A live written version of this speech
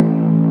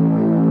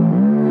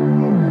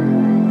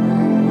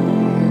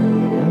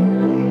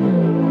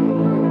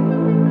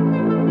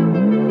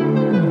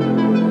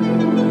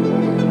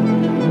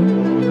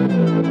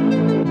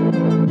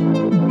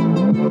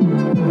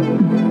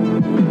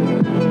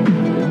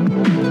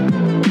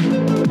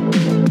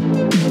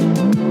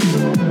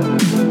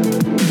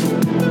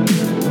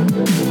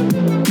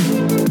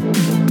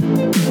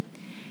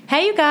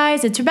Hey, you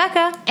guys, it's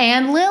Rebecca.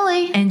 And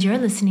Lily. And you're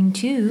listening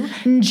to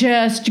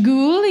Just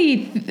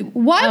Ghoulie.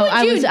 Why would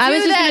you do that? I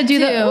was just going to do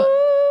the...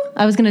 Ooh.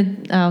 I was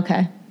going to... Oh,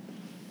 okay.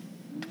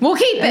 We'll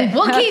keep it.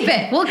 We'll keep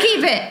it. We'll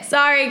keep it.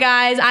 Sorry,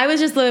 guys. I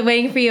was just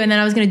waiting for you, and then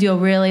I was going to do a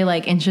really,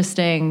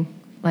 interesting,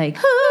 but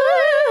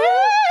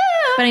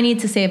I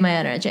need to save my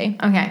energy.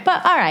 Okay.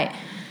 But, all right.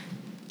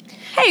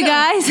 Hey,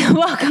 guys.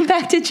 Welcome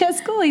back to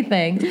Just Ghoulie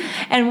Things.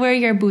 And we're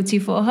your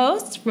Bootyful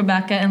hosts,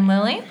 Rebecca and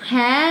Lily.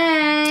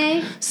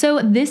 Hey. So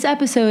this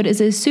episode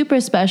is a super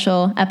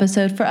special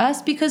episode for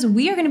us because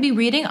we are going to be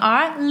reading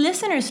our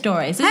listener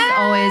stories. This is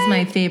always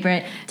my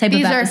favorite type of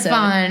episode. These are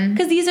fun.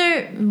 Because these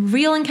are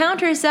real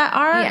encounters that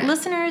our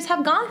listeners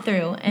have gone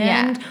through.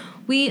 And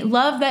we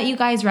love that you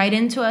guys write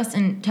into us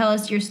and tell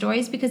us your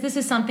stories because this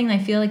is something I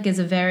feel like is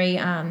a very...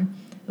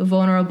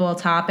 vulnerable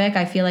topic.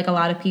 I feel like a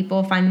lot of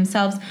people find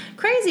themselves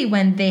crazy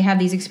when they have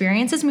these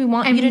experiences, and we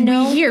want you to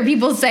know. We hear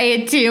people say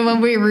it too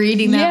when we were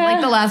reading them. Like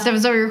the last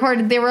episode we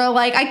recorded, they were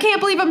like, "I can't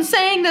believe I'm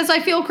saying this. I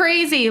feel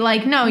crazy."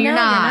 Like, no, you're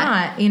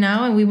not. You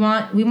know, and we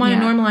want to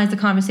normalize the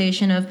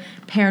conversation of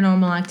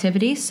paranormal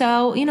activity.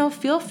 So,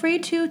 feel free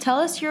to tell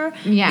us your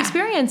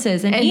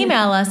experiences and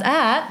email us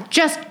at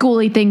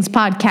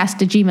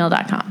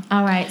justghouliethingspodcast@gmail.com.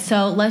 All right,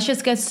 so let's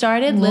just get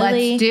started.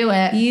 Lily, let's do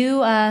it.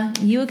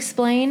 You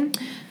explain.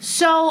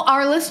 So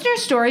our listener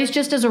stories,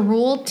 just as a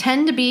rule,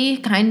 tend to be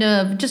kind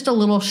of just a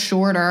little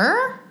shorter.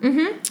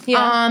 Mm-hmm.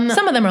 Yeah.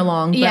 Some of them are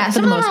long. But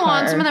some of them are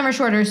long. Some of them are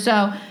shorter.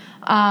 So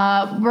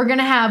we're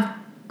gonna have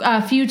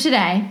a few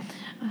today.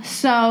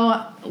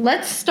 So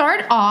let's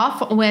start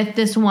off with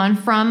this one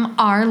from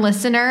our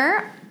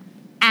listener,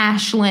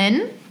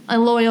 Ashlyn, a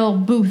loyal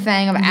boo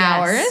thang of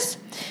ours.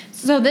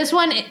 So this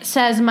one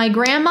says, my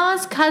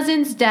grandma's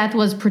cousin's death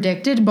was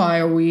predicted by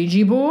a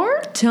Ouija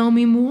board. Tell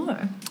me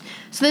more.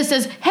 So this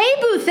says, hey,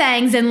 Boo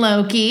Thangs and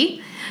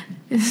Loki.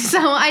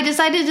 So I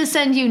decided to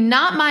send you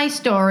not my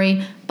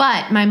story,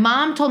 but my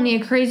mom told me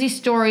a crazy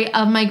story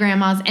of my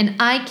grandma's, and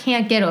I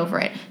can't get over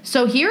it.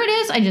 So here it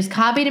is. I just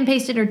copied and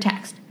pasted her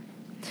text.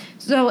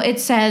 So it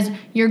says,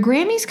 your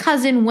Grammy's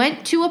cousin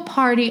went to a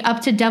party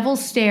up to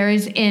Devil's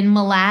Stairs in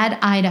Malad,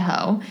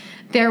 Idaho.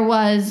 There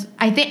was,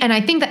 I think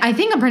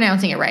I'm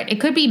pronouncing it right. It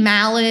could be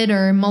Malad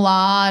or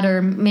Malad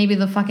or maybe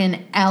the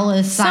fucking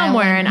Ellis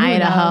somewhere in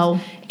Idaho.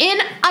 In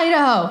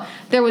Idaho,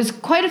 there was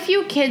quite a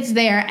few kids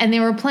there, and they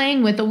were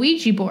playing with a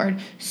Ouija board.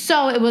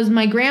 So it was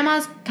my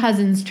grandma's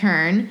cousin's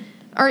turn,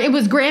 or it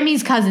was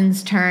Grammy's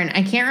cousin's turn.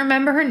 I can't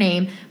remember her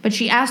name, but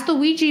she asked the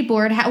Ouija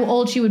board how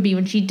old she would be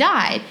when she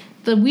died.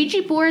 The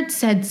Ouija board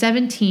said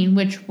 17,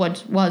 which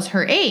was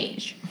her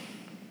age.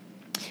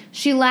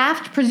 She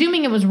laughed,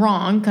 presuming it was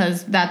wrong,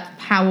 because that's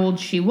how old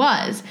she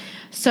was.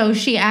 So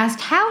she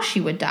asked how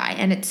she would die,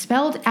 and it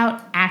spelled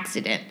out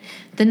accident.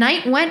 The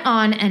night went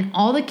on, and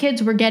all the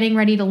kids were getting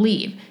ready to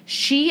leave.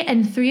 She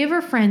and 3 of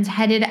her friends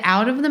headed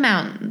out of the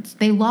mountains.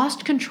 They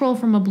lost control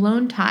from a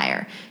blown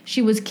tire.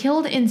 She was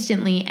killed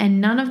instantly,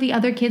 and none of the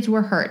other kids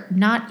were hurt,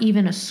 not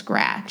even a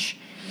scratch.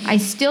 I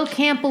still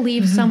can't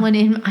believe someone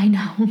in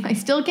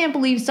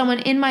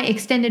my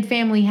extended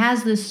family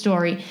has this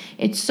story.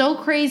 It's so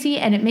crazy,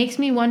 and it makes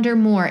me wonder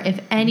more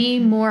if any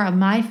more of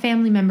my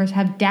family members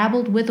have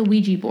dabbled with a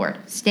Ouija board.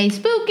 Stay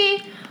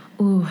spooky.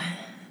 Ooh,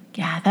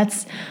 yeah,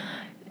 that's...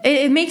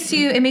 It makes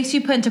you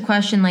put into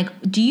question,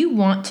 do you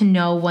want to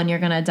know when you're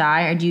going to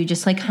die, or do you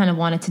just, kind of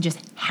want it to just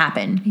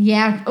happen?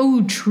 Yeah.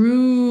 Oh,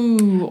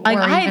 true.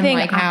 I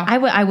think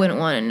I wouldn't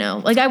want to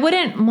know. I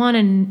wouldn't want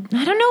to...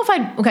 I don't know if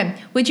I'd... Okay,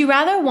 would you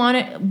rather want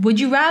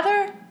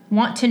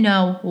to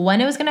know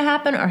when it was going to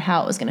happen or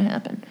how it was going to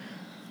happen?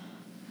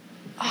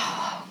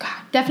 Oh, God.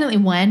 Definitely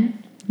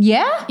when.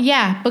 Yeah?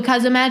 Yeah,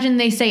 because imagine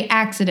they say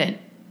accident.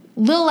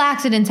 Little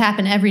accidents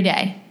happen every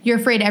day. You're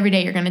afraid every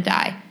day you're going to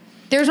die.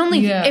 There's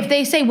only, if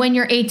they say when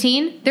you're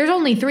 18, there's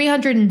only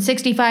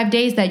 365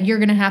 days that you're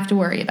going to have to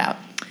worry about.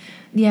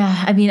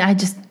 Yeah, I mean, I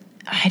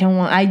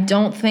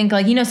don't think,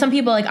 some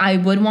people, I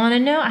would want to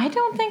know. I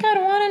don't think I'd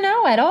want to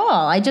know at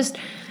all. I just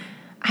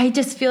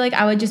feel like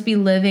I would just be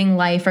living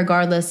life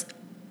regardless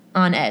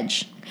on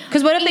edge.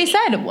 Because what if they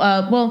said,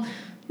 no,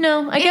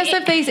 I guess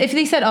if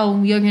they said,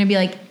 oh, you're going to be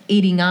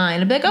 89,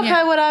 I'd be like,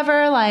 okay, whatever,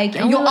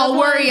 I'll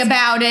worry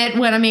about it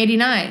when I'm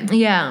 89.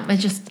 Yeah, I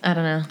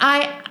don't know.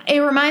 It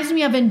reminds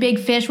me of in Big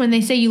Fish when they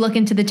say you look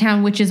into the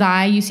town witch's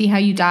eye, you see how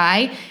you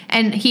die,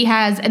 and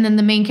then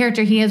the main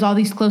character, he has all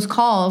these close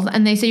calls,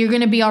 and they say you're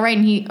going to be all right,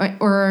 and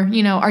are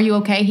you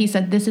okay? He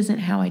said, this isn't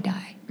how I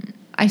die.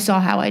 I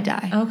saw how I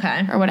die.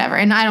 Okay. Or whatever,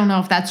 and I don't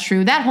know if that's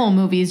true. That whole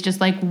movie is just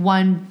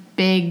one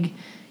big,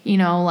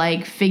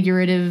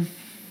 figurative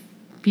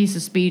piece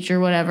of speech or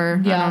whatever.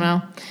 Yeah. I don't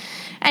know.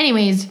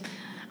 Anyways...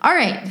 All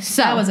right,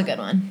 so that was a good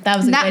one. That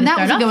was a good one. That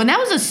was a good one. That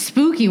was a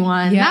spooky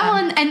one. Yeah. That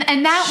one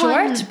and that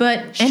short, one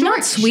but short,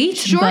 not sweet,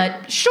 short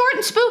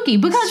and spooky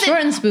because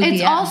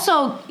it's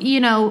also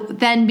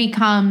then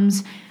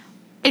becomes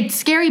it's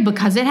scary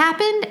because it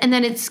happened, and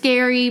then it's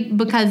scary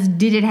because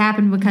did it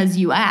happen because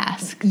you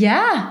asked?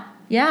 Yeah.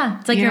 Yeah,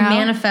 it's you're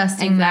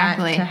manifesting that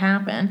to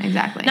happen.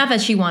 Exactly. Not that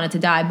she wanted to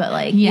die, but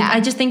I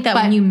just think that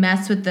when you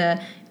mess with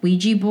the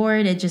Ouija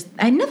board. Nothing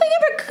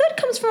ever good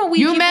comes from a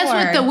Ouija board. You mess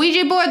with the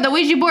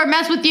Ouija board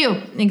mess with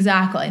you.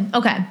 Exactly.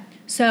 Okay.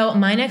 So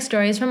my next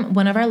story is from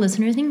one of our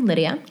listeners named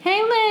Lydia.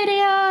 Hey,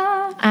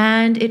 Lydia.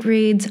 And it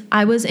reads,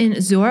 I was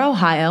in Zora,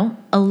 Ohio,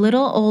 a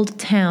little old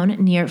town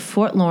near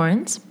Fort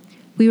Lawrence.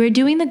 We were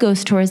doing the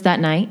ghost tours that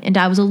night, and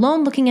I was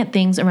alone looking at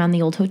things around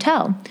the old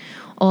hotel.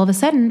 All of a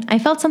sudden, I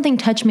felt something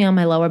touch me on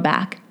my lower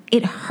back.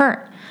 It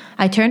hurt.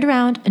 I turned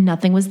around, and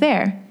nothing was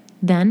there.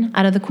 Then,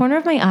 out of the corner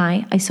of my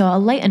eye, I saw a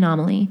light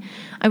anomaly.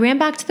 I ran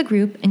back to the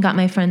group and got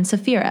my friend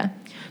Safira.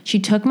 She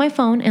took my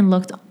phone and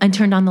looked and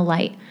turned on the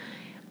light.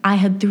 I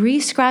had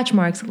 3 scratch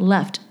marks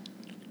left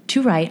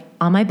to right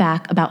on my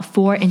back, about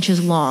 4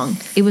 inches long.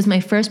 It was my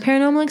first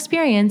paranormal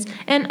experience,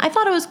 and I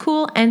thought it was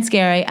cool and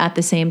scary at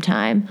the same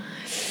time.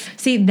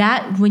 See,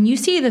 that when you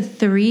see the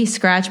 3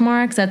 scratch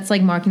marks, that's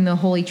like marking the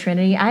Holy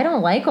Trinity. I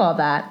don't like all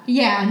that.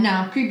 Yeah,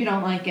 no, creepy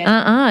don't like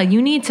it.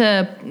 You need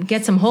to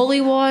get some holy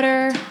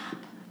water.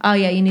 Oh,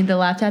 yeah, you need the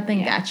laptop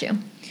thing? Yeah. Got you.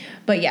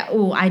 But yeah,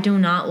 I do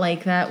not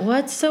like that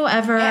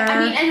whatsoever.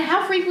 I mean, and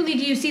how frequently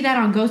do you see that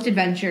on Ghost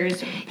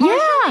Adventures? Part of the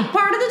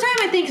time,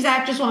 I think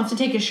Zach just wants to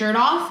take his shirt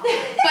off.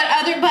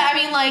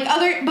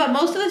 But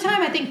most of the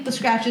time, I think the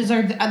scratches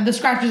are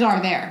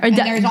there. And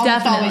there's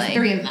almost always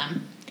 3 of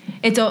them.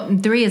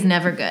 3 is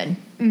never good.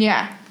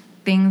 Yeah.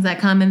 Things that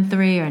come in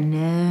 3 are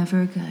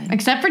never good.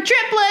 Except for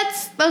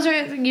triplets. Those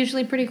are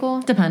usually pretty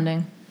cool.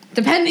 Depending.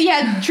 Depends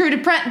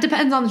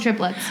on the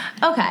triplets.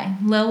 Okay,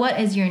 Lil, what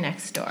is your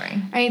next story?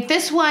 All right,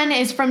 this one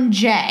is from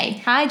Jay.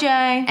 Hi,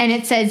 Jay. And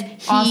it says...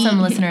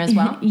 Awesome listener as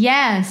well.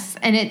 Yes,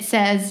 and it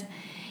says...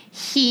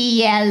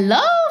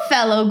 Hello,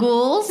 fellow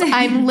ghouls.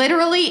 I'm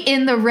literally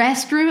in the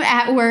restroom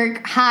at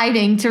work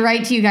hiding to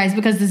write to you guys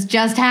because this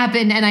just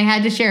happened and I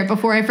had to share it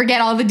before I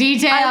forget all the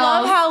details. I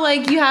love how,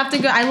 you have to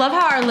go... I love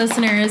how our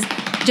listeners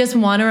just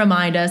want to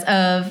remind us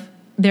of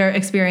their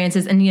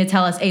experiences and need to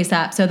tell us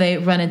ASAP so they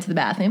run into the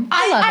bathroom.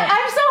 I love it.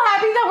 I'm so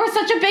happy that we're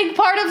such a big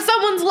part of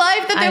someone's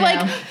life that they're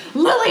like,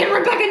 Lily and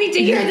Rebecca need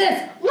to hear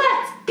this.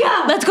 Let's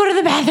go. Let's go to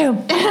the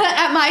bathroom.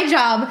 At my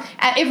job,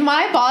 if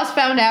my boss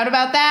found out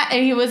about that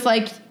and he was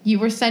like, you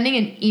were sending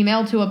an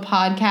email to a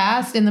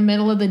podcast in the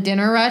middle of the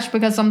dinner rush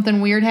because something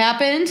weird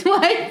happened,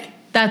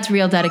 that's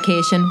real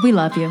dedication. We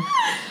love you.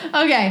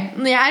 Okay.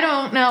 Yeah, I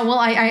don't know. Well,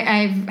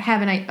 I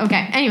haven't.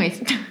 Okay.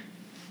 Anyways.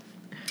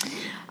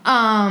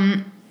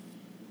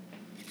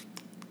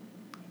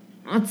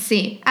 Let's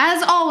see.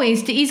 As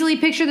always, to easily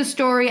picture the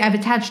story, I've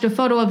attached a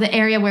photo of the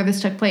area where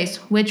this took place,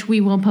 which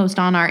we will post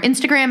on our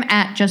Instagram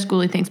at Just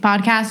Ghouly Things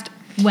Podcast.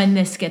 When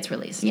this gets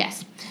released.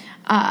 Yes.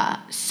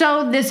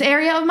 So this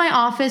area of my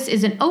office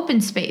is an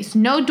open space.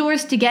 No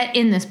doors to get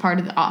in this part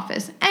of the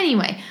office.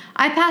 Anyway,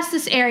 I pass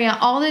this area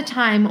all the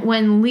time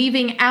when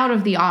leaving out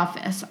of the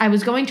office. I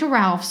was going to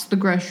Ralph's, the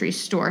grocery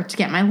store, to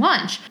get my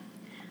lunch.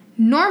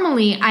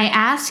 Normally, I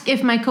ask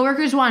if my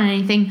coworkers want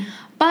anything,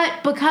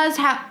 but because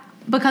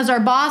our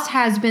boss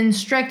has been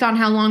strict on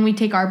how long we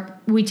take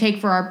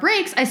for our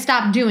breaks, I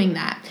stopped doing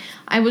that.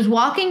 I was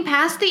walking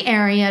past the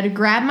area to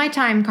grab my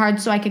time card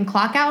so I can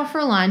clock out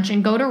for lunch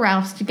and go to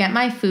Ralph's to get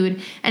my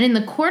food, and in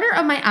the corner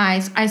of my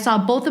eyes, I saw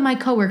both of my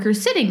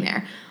coworkers sitting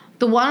there.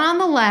 The one on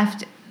the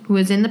left, who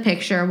was in the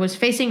picture, was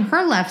facing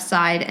her left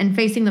side and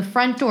facing the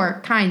front door,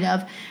 kind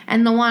of,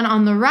 and the one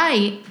on the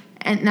right,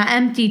 and the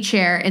empty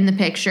chair in the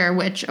picture,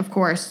 which, of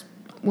course,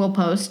 we'll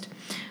post,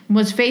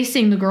 was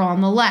facing the girl on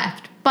the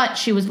left. But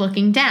she was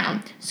looking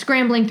down,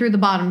 scrambling through the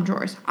bottom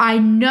drawers. I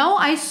know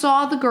I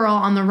saw the girl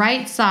on the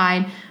right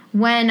side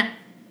when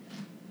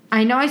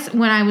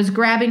I was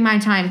grabbing my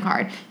time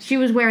card. She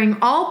was wearing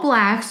all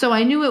black, so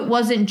I knew it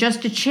wasn't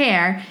just a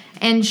chair,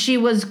 and she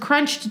was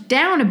crunched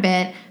down a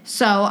bit,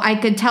 so I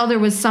could tell there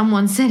was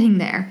someone sitting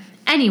there.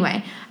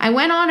 Anyway, I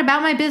went on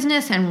about my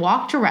business and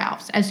walked to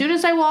Ralph's. As soon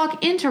as I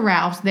walked into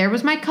Ralph's, there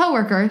was my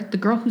coworker, the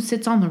girl who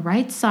sits on the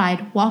right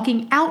side,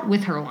 walking out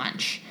with her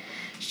lunch.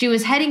 She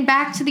was heading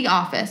back to the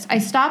office. I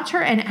stopped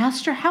her and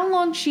asked her how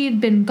long she had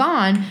been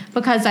gone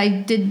because I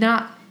did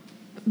not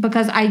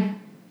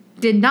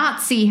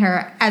see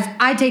her, as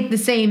I take the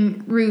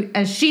same route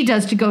as she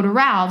does to go to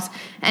Ralph's,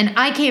 and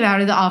I came out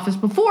of the office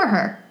before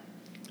her.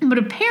 But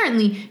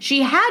apparently,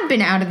 she had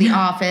been out of the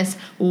office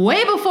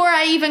way before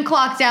I even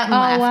clocked out and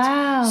left.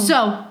 Wow.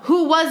 So,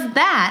 who was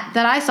that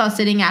I saw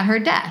sitting at her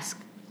desk?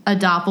 A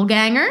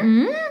doppelganger?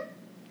 Mm-hmm.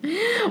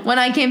 When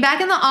I came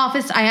back in the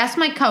office, I asked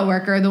my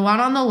coworker, the one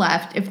on the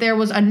left, if there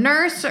was a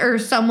nurse or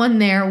someone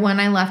there when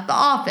I left the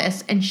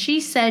office, and she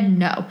said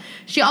no.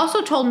 She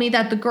also told me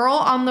that the girl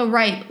on the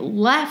right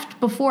left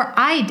before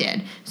I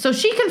did, so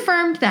she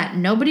confirmed that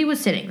nobody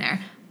was sitting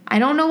there. I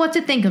don't know what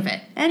to think of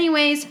it.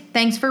 Anyways,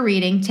 thanks for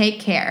reading.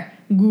 Take care.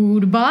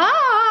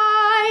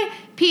 Goodbye.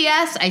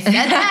 P.S. I said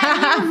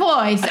that in your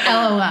voice.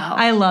 LOL.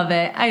 I love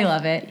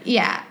it.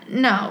 Yeah.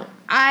 No.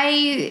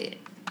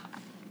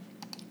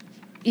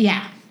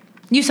 Yeah.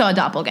 You saw a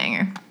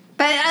doppelganger.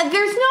 But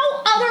there's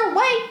no other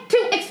way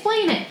to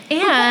explain it.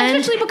 And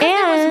especially because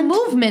there was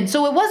movement,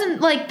 so it wasn't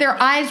like their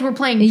eyes were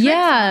playing tricks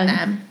on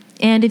them.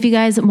 And if you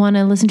guys want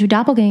to listen to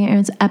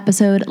Doppelgangers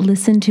episode,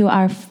 listen to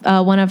our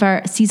one of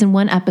our season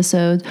 1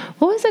 episodes.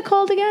 What was it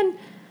called again?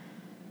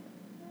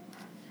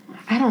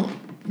 I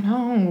don't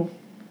know.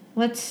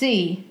 Let's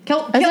see.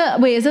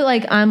 Is it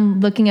like I'm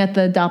looking at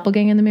the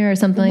doppelganger in the mirror or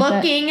something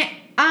like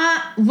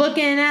that?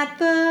 Looking at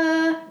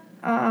the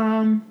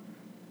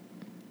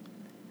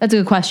That's a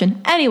good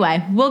question.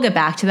 Anyway, we'll get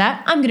back to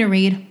that. I'm going to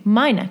read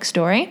my next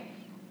story.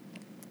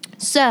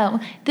 So,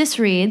 this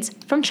reads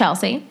from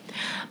Chelsea.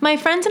 My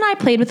friends and I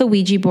played with a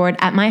Ouija board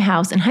at my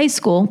house in high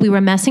school. We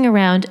were messing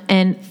around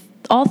and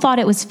all thought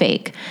it was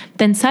fake.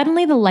 Then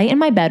suddenly the light in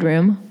my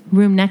bedroom,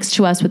 room next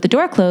to us with the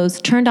door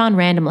closed, turned on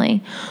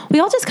randomly. We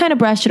all just kind of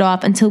brushed it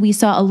off until we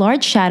saw a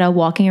large shadow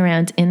walking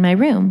around in my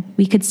room.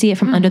 We could see it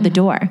from under the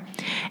door.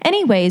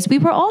 Anyways, we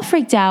were all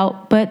freaked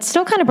out, but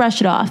still kind of brushed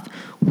it off.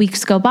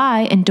 Weeks go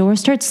by and doors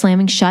start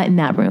slamming shut in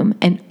that room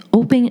and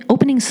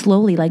opening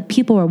slowly like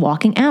people were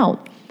walking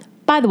out.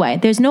 By the way,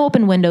 there's no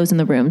open windows in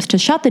the rooms to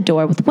shut the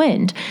door with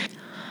wind.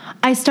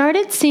 I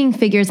started seeing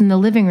figures in the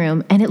living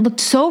room and it looked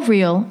so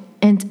real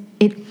and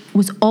it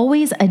was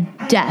always a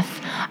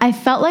death. I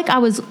felt like I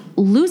was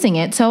losing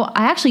it, so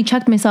I actually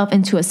checked myself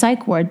into a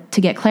psych ward to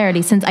get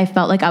clarity since I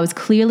felt like I was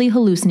clearly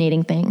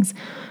hallucinating things.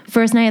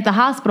 First night at the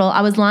hospital,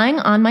 I was lying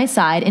on my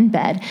side in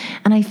bed,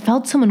 and I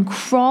felt someone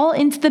crawl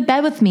into the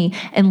bed with me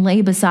and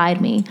lay beside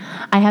me.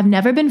 I have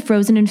never been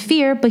frozen in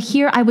fear, but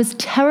here I was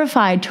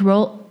terrified to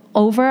roll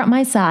over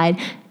my side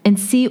and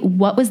see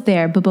what was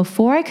there, but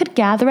before I could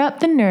gather up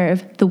the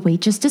nerve, the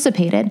weight just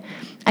dissipated.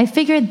 I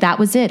figured that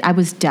was it. I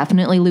was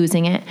definitely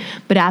losing it.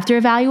 But after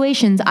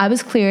evaluations, I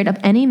was cleared of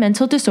any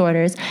mental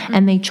disorders,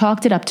 and they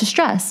chalked it up to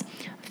stress.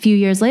 A few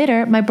years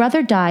later, my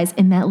brother dies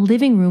in that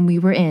living room we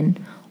were in.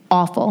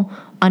 Awful.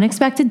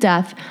 Unexpected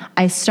death.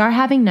 I start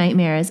having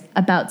nightmares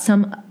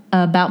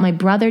about my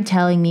brother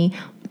telling me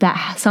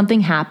that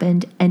something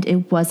happened and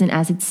it wasn't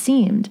as it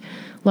seemed.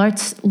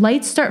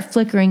 Lights start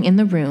flickering in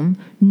the room.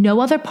 No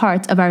other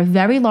parts of our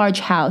very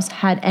large house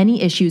had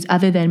any issues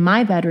other than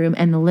my bedroom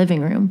and the living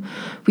room.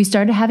 We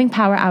started having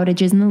power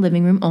outages in the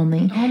living room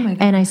only. Oh my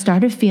God. And I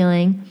started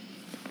feeling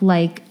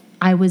like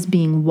I was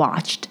being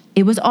watched.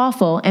 It was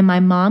awful, and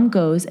my mom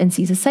goes and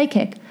sees a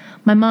psychic.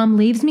 My mom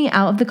leaves me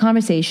out of the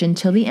conversation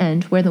till the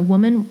end, where the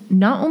woman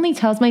not only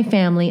tells my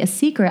family a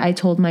secret I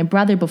told my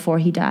brother before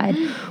he died,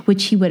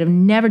 which he would have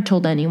never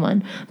told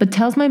anyone, but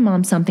tells my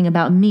mom something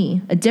about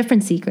me, a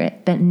different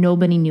secret that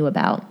nobody knew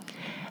about.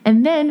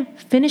 And then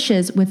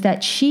finishes with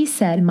that she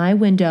said my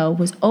window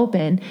was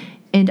open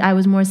and I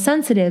was more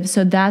sensitive,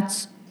 so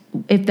that's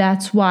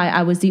why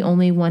I was the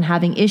only one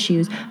having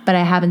issues, but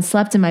I haven't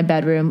slept in my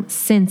bedroom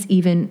since,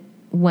 even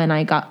when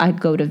I'd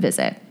go to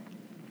visit.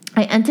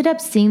 I ended up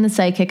seeing the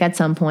psychic at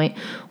some point,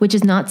 which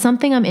is not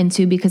something I'm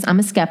into because I'm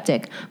a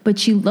skeptic, but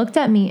she looked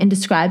at me and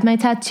described my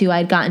tattoo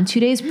I'd gotten 2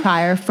 days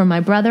prior from my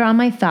brother on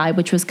my thigh,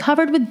 which was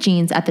covered with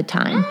jeans at the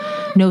time.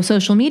 No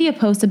social media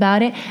posts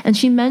about it, and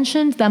she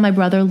mentioned that my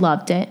brother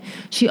loved it.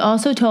 She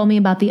also told me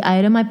about the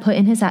item I put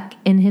in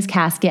his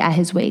casket at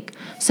his wake.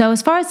 So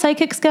as far as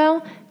psychics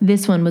go,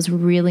 this one was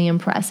really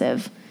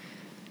impressive.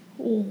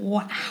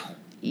 Wow.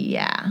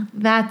 Yeah,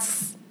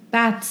 that's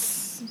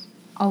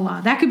a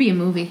lot. That could be a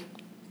movie.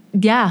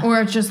 Yeah. Or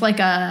it's just like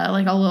a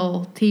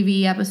little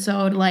TV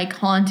episode, like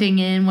Haunting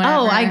in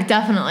whatever. Oh, I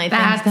definitely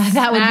think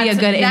that would be a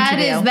good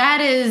interview.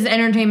 That is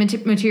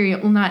entertainment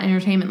material. Well, not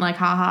entertainment like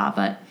haha,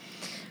 but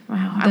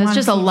wow. There's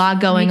just a lot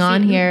going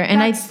on here.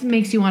 And that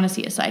makes you want to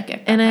see a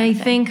psychic. And I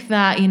think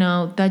that,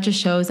 that just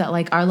shows that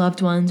like our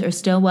loved ones are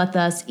still with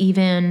us,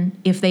 even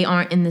if they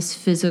aren't in this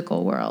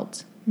physical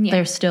world. Yeah.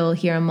 They're still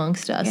here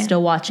amongst us,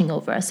 still watching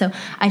over us. So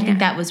I think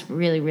that was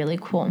really, really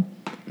cool.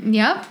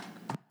 Yep.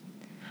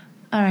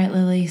 All right,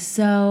 Lily.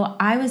 So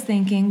I was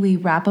thinking we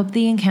wrap up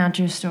the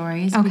encounter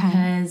stories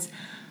because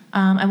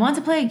I want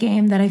to play a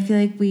game that I feel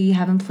like we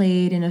haven't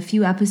played in a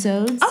few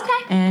episodes.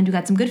 Okay. And we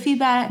got some good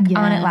feedback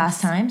on it last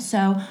time.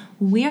 So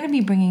we are going to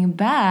be bringing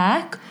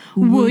back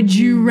Would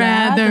You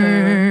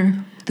Rather?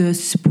 The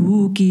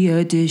spooky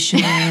edition.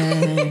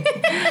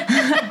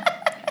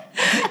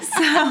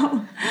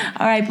 So,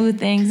 all right, Boo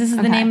Things. This is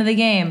the name of the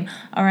game.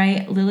 All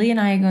right, Lily and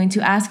I are going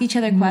to ask each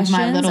other questions.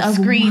 My little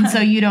screen so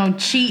you don't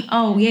cheat.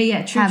 Oh,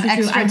 yeah. True.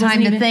 Extra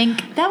time to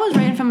think. That was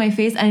right in front of my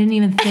face. I didn't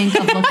even think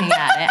of looking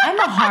at it. I'm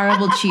a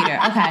horrible cheater.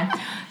 Okay.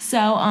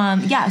 So,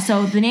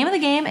 so the name of the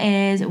game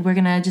is we're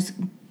going to just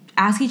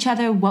ask each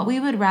other what we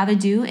would rather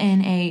do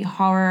in a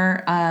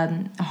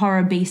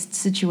horror-based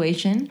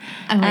situation.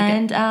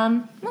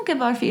 We'll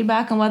give our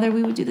feedback on whether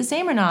we would do the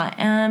same or not.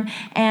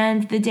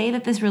 And the day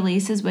that this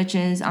releases, which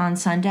is on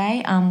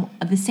Sunday,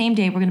 the same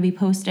day we're going to be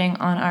posting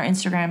on our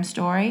Instagram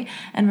story,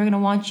 and we're going to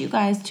want you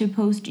guys to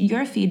post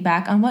your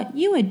feedback on what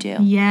you would do.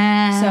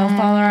 Yeah. So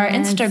follow our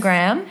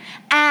Instagram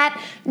at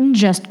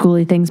Just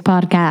Ghouly Things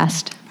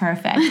Podcast.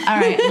 Perfect. All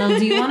right, Lil,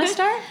 do you want to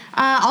start?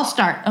 I'll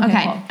start.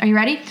 Okay. Cool. Are you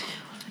ready?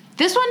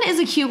 This one is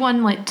a cute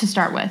one to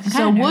start with.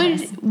 So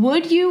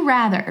would you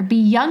rather be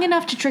young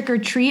enough to trick or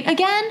treat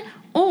again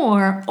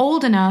or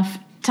old enough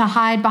to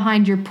hide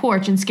behind your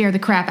porch and scare the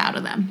crap out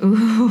of them?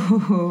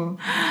 Ooh.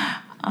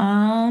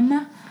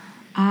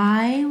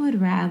 I'd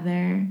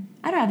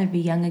rather be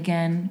young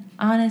again,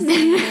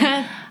 honestly.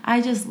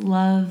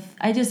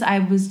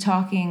 I was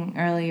talking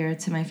earlier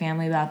to my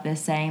family about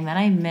this, saying that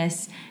I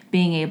miss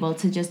being able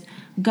to just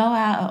go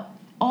out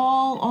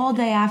all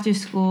day after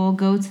school,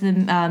 go to the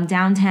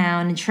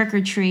downtown and trick or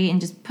treat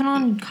and just put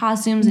on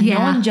costumes and no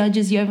one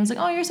judges you. Everyone's like,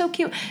 oh, you're so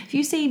cute. If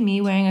you see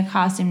me wearing a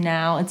costume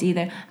now, it's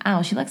either,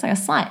 oh, she looks like a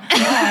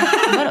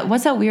slut.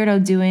 What's that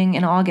weirdo doing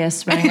in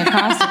August wearing a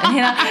costume?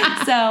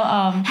 So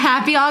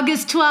happy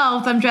August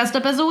 12th. I'm dressed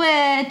up as a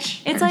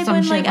witch. It's like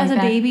when as a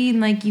baby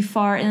and like you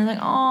fart and it's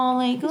like, oh,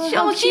 like, look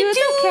how cute,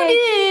 it's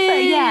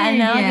okay. Yeah, and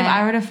now like if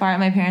I were to fart,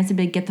 my parents would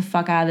be like, get the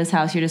fuck out of this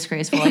house. You're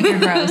disgraceful. Like you're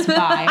gross.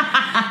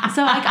 Bye.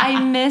 So like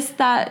I miss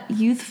that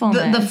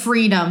youthfulness. The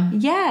freedom.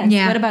 Yes.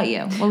 Yeah. What about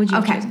you? What would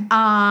you choose?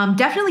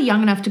 Definitely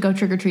young enough to go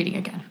trick-or-treating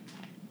again.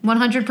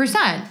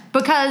 100%.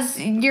 Because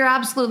you're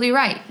absolutely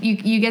right.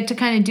 You get to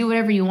kind of do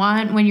whatever you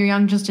want when you're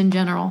young, just in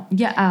general.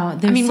 Yeah. Oh,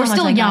 I mean, we're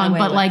still young,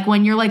 but like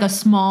when you're like a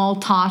small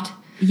tot,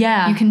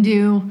 you can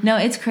do. No,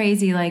 it's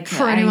crazy. Like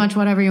pretty much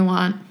whatever you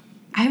want.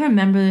 I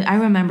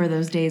remember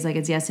those days like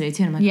it's yesterday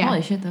too. And I'm like,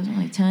 holy shit, those were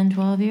like 10,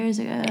 12 years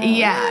ago.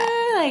 Yeah.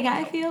 Like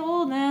I feel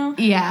old now.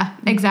 Yeah,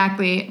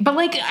 exactly. But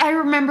like I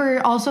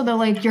remember also though,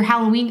 like your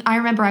Halloween, I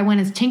remember I went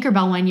as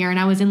Tinkerbell one year and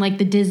I was in like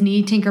the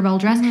Disney Tinkerbell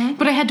dress,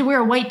 but I had to wear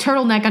a white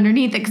turtleneck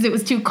underneath it because it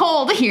was too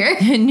cold here.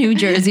 New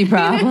Jersey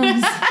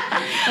problems.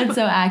 That's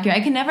so accurate.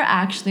 I can never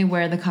actually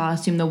wear the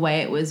costume the way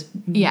it was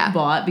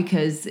bought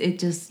because it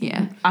just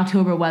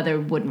October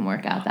weather wouldn't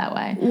work out that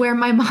way. Where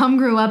my mom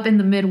grew up in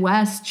the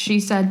Midwest, she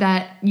said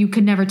that you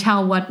could never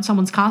tell what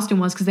someone's costume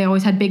was because they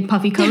always had big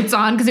puffy coats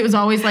on because it was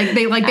always like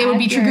they would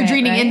be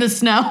trick-or-treating in the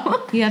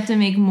snow. You have to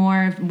make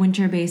more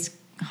winter-based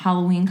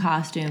Halloween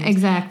costumes.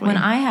 Exactly. When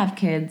I have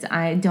kids,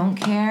 I don't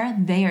care.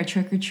 They are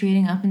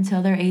trick-or-treating up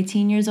until they're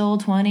 18 years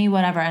old, 20,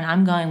 whatever, and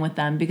I'm going with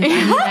them because I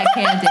need that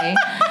candy.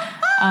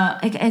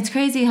 It's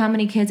crazy how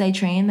many kids I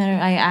train that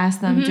I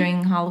ask them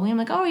during Halloween. I'm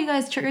like, oh, are you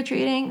guys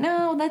trick-or-treating?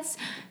 No, that's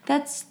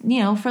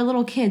for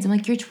little kids. I'm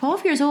like, you're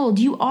 12 years old.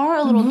 You are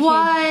a little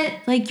kid.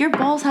 Like, your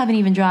balls haven't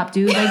even dropped,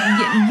 dude.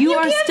 Like, you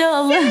are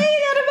still a little... You can't say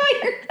that about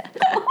your...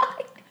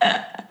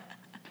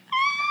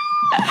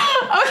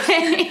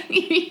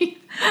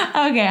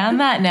 Okay, on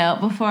that note,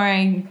 before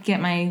I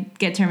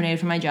get terminated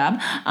from my job,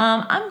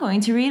 I'm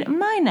going to read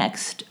my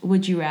next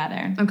Would You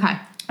Rather.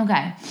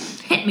 Okay.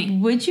 Hit me.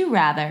 Would you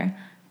rather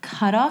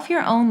cut off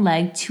your own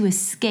leg to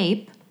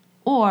escape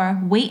or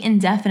wait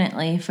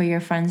indefinitely for your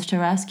friends to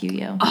rescue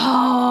you?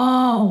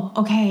 Oh,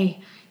 okay.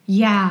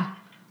 Yeah.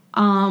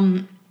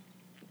 Oh,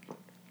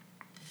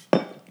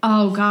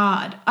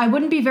 God. I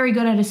wouldn't be very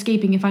good at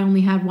escaping if I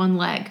only had one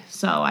leg.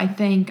 So I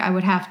think I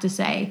would have to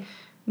say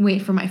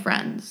wait for my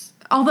friends.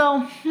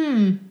 Although,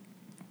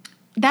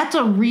 that's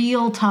a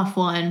real tough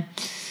one.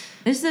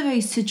 This is a very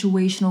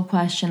situational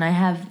question.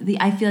 I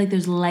feel like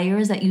there's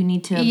layers that you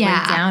need to break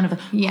down of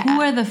who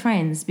are the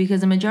friends, because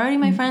the majority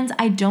of my friends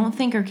I don't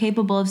think are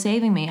capable of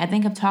saving me. I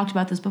think I've talked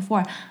about this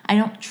before. I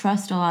don't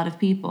trust a lot of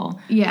people.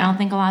 I don't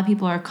think a lot of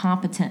people are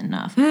competent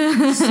enough. So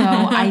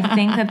I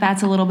think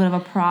that's a little bit of a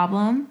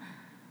problem.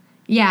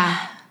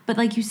 Yeah. But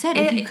like you said,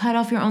 if you cut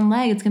off your own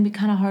leg, it's going to be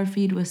kind of hard for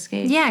you to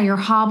escape. Yeah, you're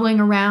hobbling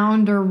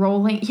around or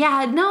rolling.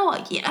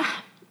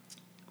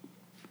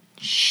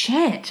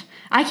 Shit.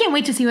 I can't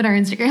wait to see what our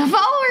Instagram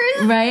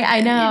followers right.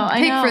 I know.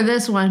 pick for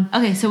this one.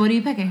 Okay, so what are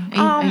you picking?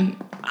 I'm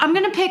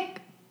gonna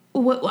pick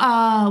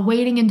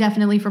waiting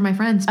indefinitely for my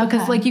friends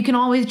because like you can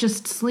always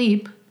just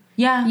sleep.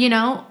 Yeah. You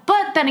know?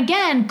 But then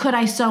again, could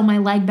I sew my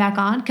leg back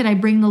on? Could I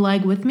bring the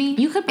leg with me?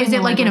 You could bring Is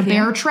it like in a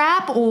bear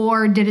trap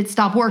or did it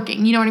stop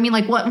working? You know what I mean?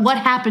 Like what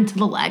happened to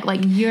the leg?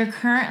 Like you're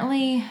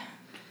currently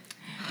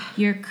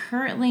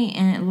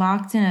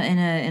locked in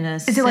a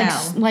Is cell.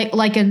 it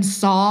like in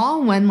Saw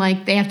when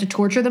like they have to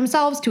torture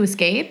themselves to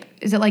escape?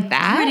 Is it like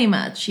that? Pretty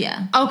much,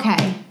 yeah.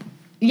 Okay.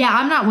 Yeah,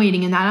 I'm not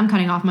waiting in that. I'm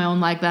cutting off my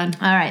own leg then.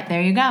 All right,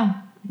 there you go.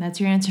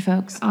 That's your answer,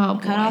 folks. Oh,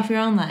 cut off your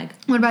own leg.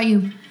 What about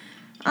you?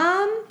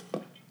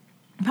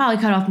 Probably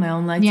cut off my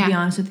own leg, to be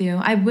honest with you.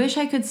 I wish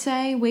I could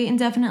say wait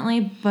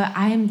indefinitely, but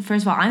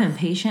first of all, I'm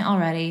impatient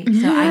already,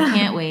 so I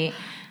can't wait.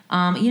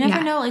 You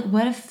never know, like,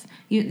 what if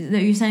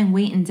you're saying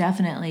wait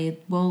indefinitely?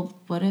 Well,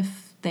 what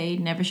if they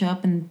never show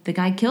up and the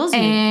guy kills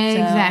you?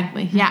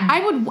 Exactly. So, yeah,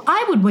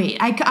 I would wait.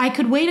 I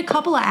could wait a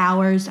couple of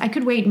hours. I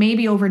could wait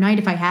maybe overnight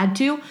if I had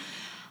to,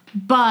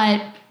 but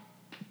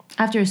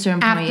after a certain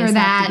point, after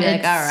that, to be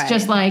it's like, all right.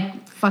 just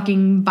like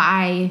fucking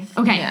bye.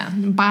 Okay,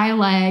 bye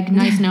leg.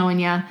 Nice knowing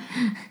ya.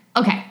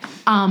 Okay.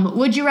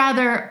 Would you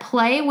rather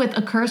play with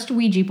a cursed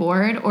Ouija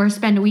board or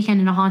spend a weekend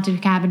in a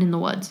haunted cabin in the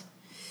woods?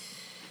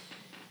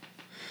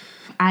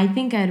 I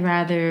think I'd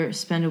rather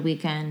spend a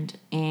weekend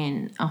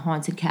in a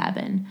haunted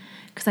cabin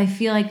because I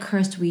feel like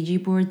cursed Ouija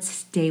boards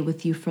stay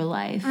with you for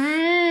life.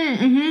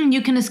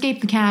 You can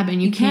escape the cabin.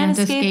 You can't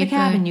escape the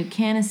cabin. You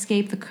can't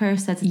escape the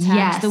curse that's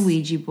attached to the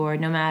Ouija board,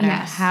 no matter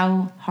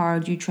how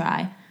hard you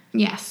try.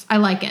 Yes, I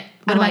like it.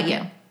 What about you?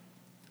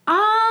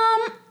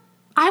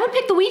 I would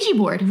pick the Ouija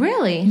board.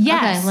 Really?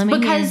 Yes, okay,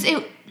 because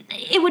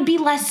it would be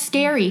less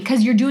scary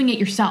because you're doing it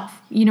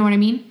yourself. You know what I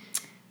mean?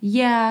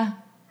 Yeah.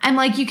 And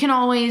like you can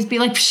always be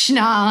like, psh,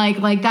 nah,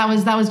 like that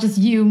was just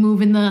you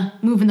moving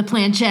the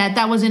planchette.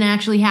 That wasn't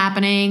actually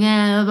happening,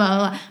 blah,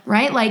 blah, blah,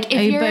 right? Like if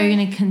But you're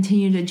gonna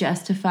continue to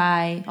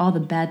justify all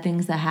the bad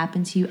things that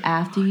happened to you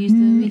after you used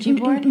the Ouija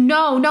board.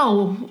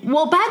 No.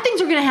 Well, bad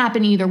things are gonna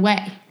happen either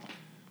way.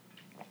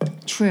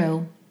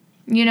 True.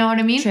 You know what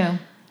I mean? True.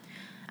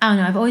 I don't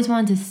know. I've always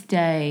wanted to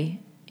stay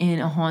in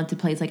a haunted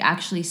place, like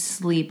actually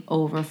sleep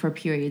over for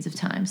periods of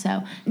time.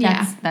 So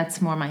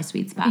that's more my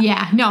sweet spot.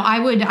 Yeah. No, I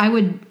would.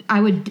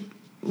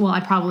 Well, I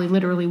probably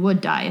literally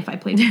would die if I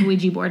played with the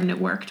Ouija board and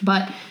it worked.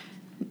 But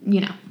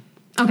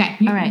okay.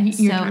 All right.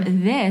 Your So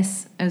turn.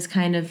 this is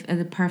kind of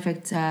the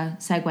perfect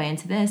segue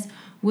into this.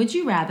 Would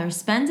you rather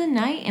spend a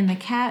night in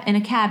in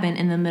a cabin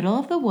in the middle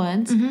of the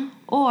woods,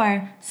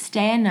 or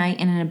stay a night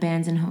in an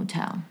abandoned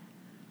hotel?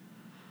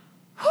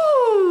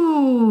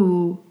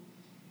 Whew.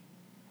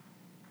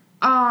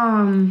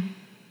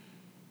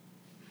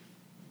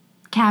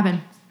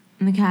 Cabin.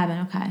 In the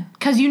cabin, okay.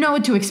 Because you know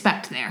what to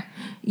expect there.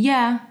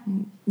 Yeah.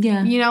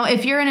 You know,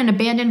 if you're in an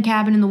abandoned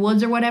cabin in the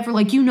woods or whatever,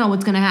 like, you know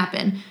what's going to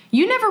happen.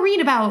 You never read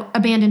about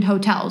abandoned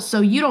hotels, so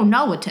you don't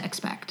know what to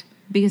expect.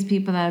 Because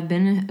people that have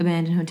been in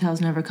abandoned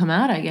hotels never come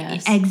out, I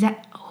guess.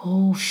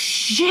 Oh,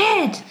 shit.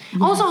 Yes.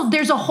 Also,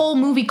 there's a whole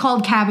movie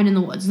called Cabin in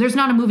the Woods. There's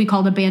not a movie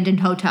called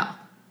Abandoned Hotel.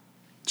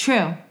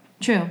 True.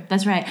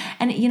 That's right.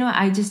 And you know,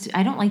 I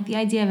don't like the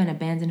idea of an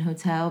abandoned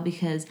hotel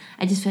because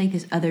I just feel like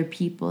there's other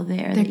people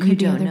there that you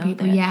don't know.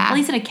 People, yeah. At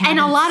least in a cabin. And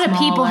a lot of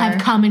people have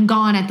come and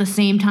gone at the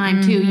same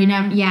time too. You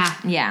know, yeah.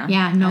 No,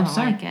 I don't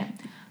sir. like it.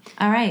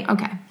 All right.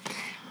 Okay.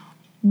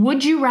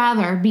 Would you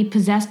rather be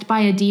possessed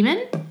by a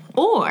demon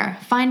or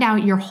find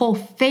out your whole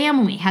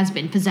family has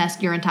been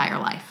possessed your entire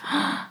life?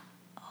 Oh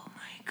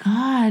my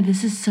God,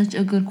 this is such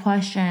a good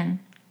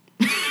question.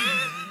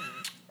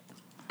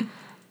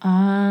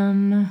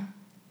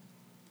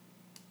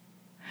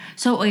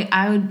 So wait,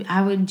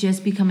 I would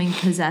just becoming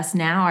possessed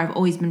now, or I've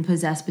always been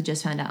possessed but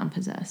just found out I'm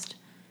possessed?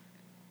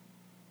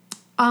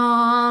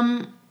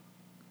 Probably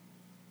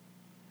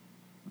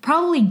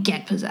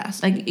get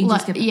possessed. Like you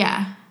just get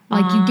yeah.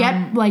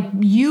 Like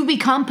you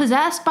become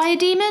possessed by a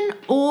demon,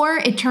 or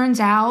it turns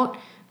out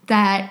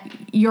that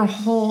your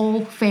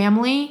whole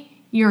family,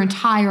 your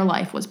entire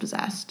life was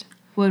possessed.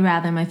 Would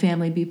rather my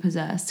family be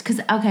possessed.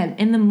 Because, okay,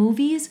 in the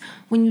movies,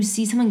 when you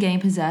see someone getting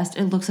possessed,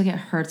 it looks like it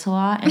hurts a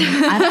lot. And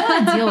I don't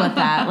want to deal with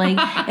that. Like,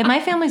 if my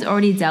family's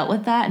already dealt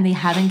with that and they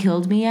haven't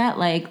killed me yet,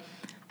 like,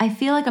 I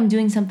feel like I'm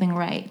doing something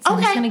right. So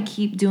I'm just going to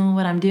keep doing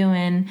what I'm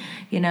doing,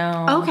 you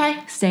know. Okay.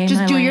 Stay in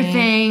just my do lane. your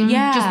thing.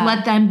 Yeah. Just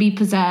let them be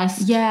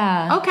possessed.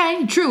 Yeah.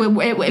 Okay.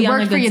 True. It Be on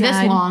worked the for you good this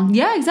side. long.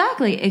 Yeah,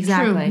 exactly.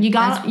 True. You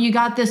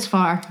got this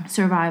far.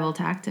 Survival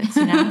tactics,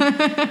 you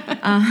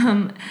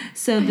know.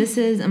 So this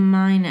is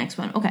my next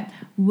one. Okay.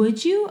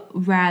 Would you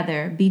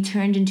rather be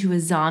turned into a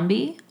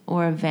zombie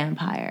or a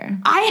vampire?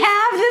 I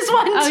have this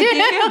one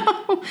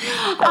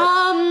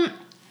too.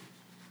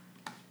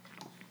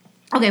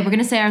 Okay, we're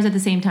gonna say ours at the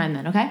same time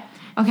then, okay?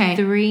 Okay.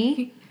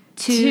 3,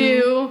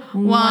 2,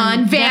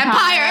 1.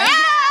 Vampire.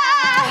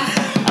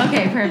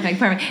 Okay,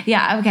 perfect.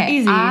 Yeah, okay.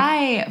 Easy.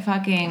 I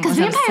fucking was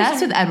vampires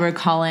obsessed with Edward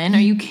Cullen. Are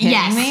you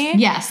kidding me?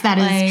 Yes, that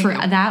is true.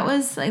 That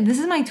was like, this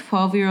is my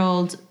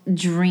 12-year-old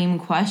dream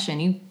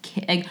question.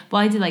 I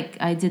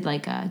did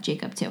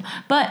Jacob too,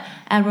 but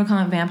Edward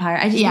Cullen vampire.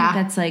 I just think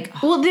that's like.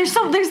 Well, there's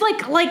some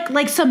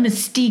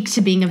mystique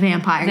to being a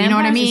vampire. You know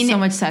what I mean? So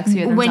much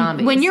sexier than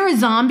zombies. When you're a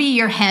zombie,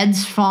 your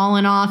head's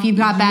falling off. You've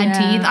got bad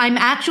Yeah. teeth. I'm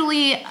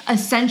actually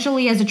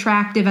essentially as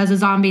attractive as a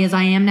zombie as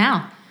I am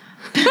now.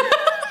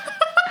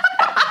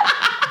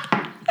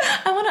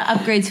 I want to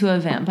upgrade to a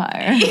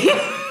vampire.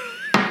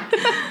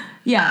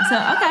 Yeah. So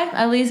okay,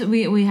 at least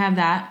we have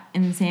that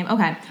in the same.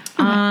 Okay.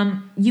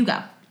 You go.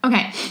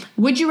 Okay.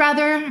 Would you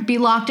rather be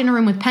locked in a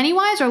room with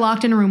Pennywise or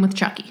locked in a room with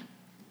Chucky?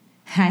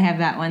 I have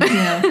that one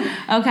too.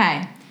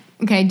 Okay.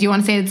 Okay. Do you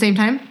want to say it at the same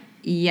time?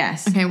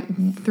 Yes. Okay.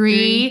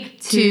 3,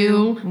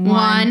 2,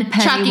 1. Chucky.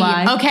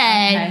 Pennywise.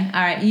 Okay.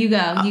 All right. You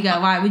go.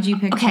 Why would you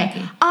pick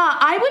Chucky?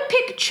 I would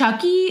pick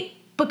Chucky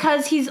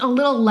because he's a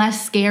little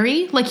less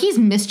scary. Like, he's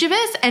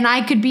mischievous, and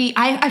I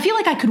feel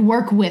like I could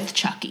work with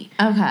Chucky.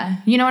 Okay.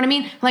 You know what I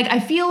mean? Like, I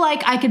feel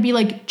like I could be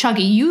like,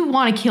 Chucky, you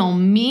want to kill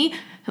me?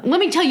 Let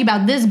me tell you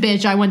about this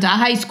bitch I went to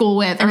high school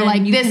with, or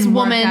like this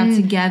woman out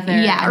together.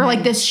 Yeah, or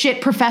like this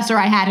shit professor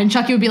I had, and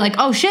Chucky would be like,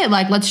 oh shit,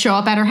 like let's show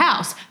up at her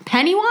house.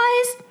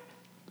 Pennywise?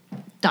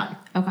 Done.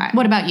 Okay.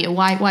 What about you?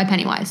 Why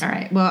Pennywise? All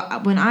right.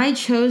 Well, when I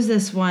chose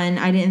this one,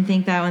 I didn't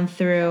think that one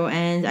through,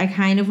 and I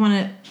kind of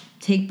want to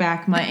take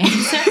back my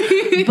answer.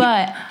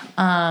 But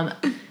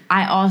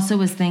I also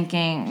was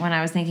thinking, when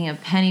I was thinking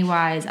of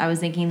Pennywise, I was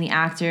thinking the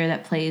actor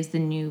that plays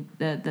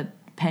the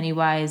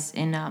Pennywise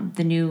in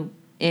the new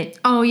It.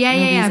 Oh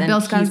yeah, movies, Bill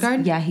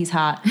Skarsgård. Yeah, he's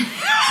hot.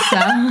 So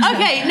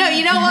Okay, no,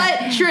 you know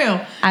what? True.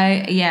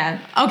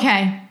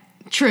 Okay,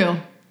 true.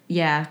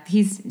 Yeah,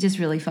 he's just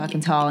really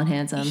fucking tall and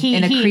handsome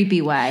in a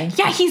creepy way.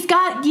 Yeah, he's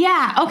got.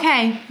 Yeah.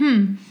 Okay.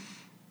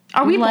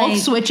 Are we like,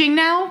 both switching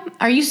now?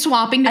 Are you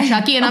swapping to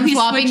Chucky and I'm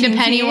swapping to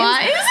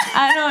Pennywise?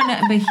 I don't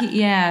know, but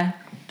yeah.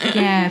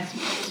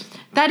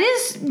 That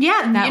is,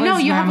 yeah. That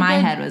was you where have my a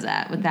good, head was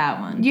at with that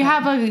one. You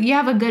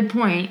have a good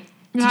point.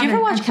 Did you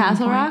ever watch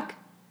Castle Rock?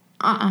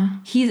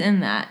 He's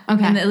in that.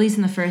 Okay. At least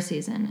in the first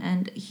season.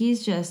 And he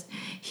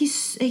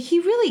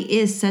really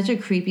is such a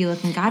creepy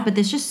looking guy, but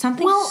there's just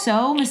something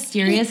so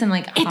mysterious and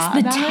like it's hot the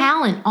about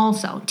talent it.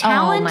 also.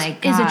 Talent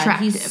is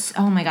attractive.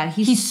 Oh my God.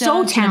 He's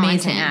so such an talented.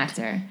 amazing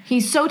actor.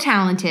 He's so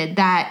talented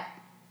that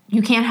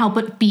you can't help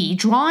but be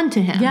drawn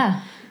to him.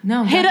 Yeah.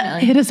 No,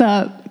 definitely. Hit us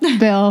up,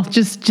 Bill,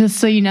 just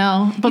so you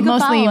know. But you can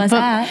mostly, follow us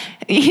at.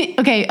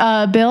 Okay,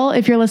 Bill,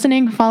 if you're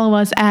listening, follow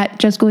us at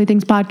Just Ghouly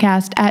Things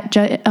Podcast,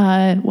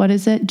 at what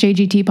is it?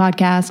 JGT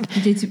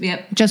Podcast.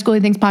 Yep. Just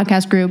Ghouly Things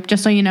Podcast group,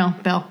 just so you know,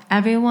 Bill.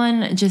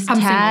 Everyone just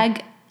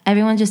tag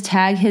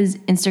his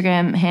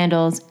Instagram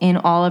handles in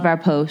all of our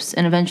posts,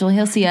 and eventually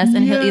he'll see us,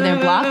 and he'll either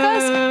block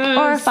us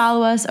or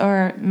follow us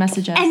or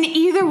message us. And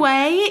either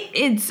way,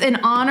 it's an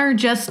honor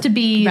just to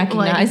be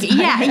recognized.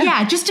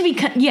 Like, just to be.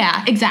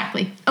 Yeah,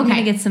 exactly. Okay, I'm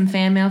gonna get some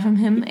fan mail from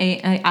him,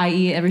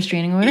 i.e., a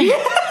restraining order.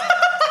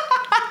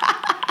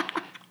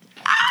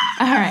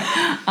 All right.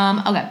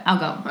 Okay, I'll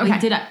go. Okay.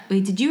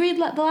 Did you read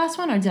the last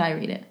one or did I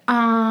read it?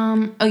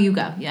 Oh, you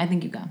go. Yeah, I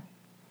think you go.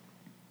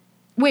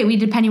 Wait, we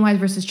did Pennywise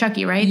versus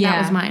Chucky, right? Yeah.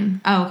 That was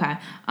mine. Oh, okay.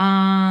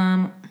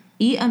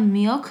 Eat a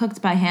meal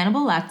cooked by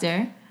Hannibal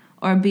Lecter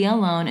or be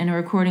alone in a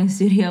recording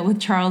studio with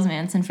Charles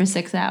Manson for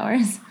 6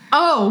 hours.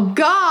 Oh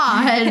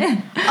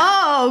God!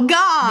 Oh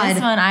God! This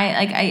one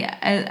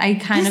I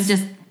kind of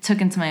just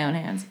took into my own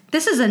hands.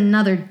 This is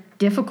another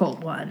difficult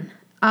one.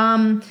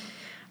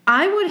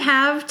 I would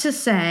have to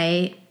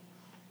say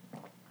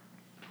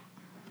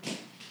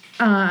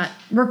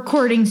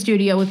recording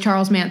studio with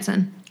Charles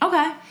Manson.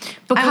 Okay.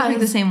 Because, I would pick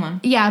the same one.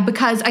 Yeah,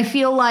 because I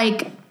feel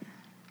like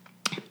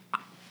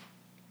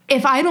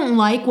if I don't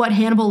like what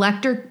Hannibal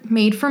Lecter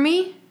made for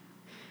me,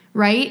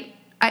 right?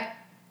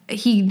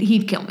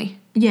 He'd kill me.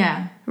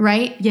 Yeah.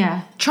 Right?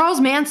 Yeah. Charles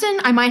Manson,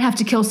 I might have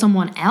to kill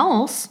someone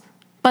else,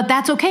 but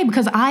that's okay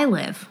because I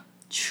live.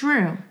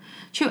 True.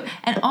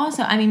 And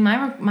also, I mean,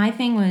 my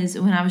thing was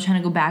when I was trying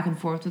to go back and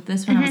forth with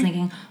this one, I was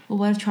thinking, well,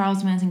 what if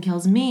Charles Manson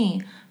kills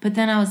me? But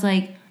then I was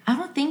like, I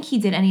don't think he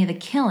did any of the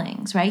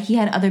killings, right? He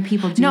had other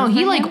people do it. No,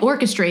 he him.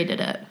 orchestrated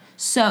it.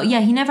 So, yeah,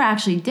 he never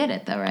actually did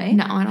it though, right?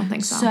 No, I don't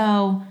think so.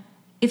 So,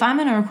 if I'm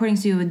in a recording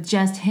studio with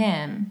just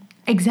him.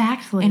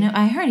 Exactly. And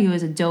I heard he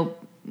was a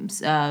dope,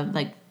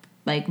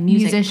 like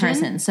music musician?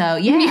 Person. So,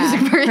 yeah. Music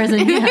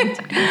person.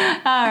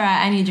 Yeah. All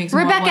right, I need to drink some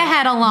more Rebecca water.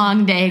 had a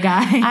long day,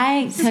 guys.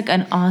 I took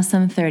an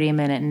awesome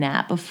 30-minute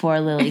nap before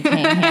Lily came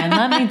here. And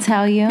let me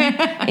tell you,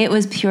 it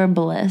was pure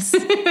bliss.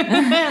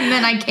 And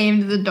then I came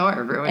to the door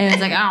and ruined And it.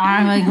 it's like,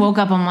 I woke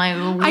up, I'm like,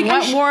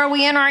 what war are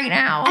we in right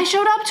now? I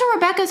showed up to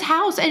Rebecca's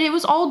house and it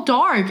was all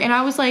dark. And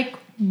I was like,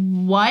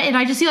 what? And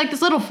I just see like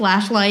this little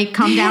flashlight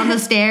come down the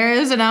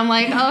stairs. And I'm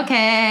like,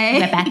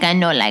 okay. Rebecca,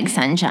 no like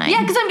sunshine.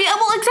 Yeah, because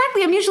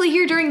exactly. I'm usually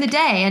here during the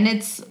day. And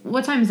it's,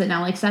 what time is it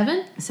now? Like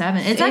 7?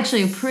 7. It's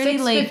actually pretty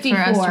late for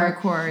us to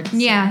record. So.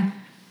 Yeah.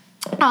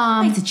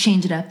 I like to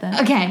change it up though.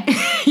 Okay.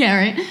 Yeah,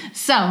 right.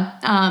 So,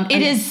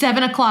 it is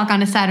 7 o'clock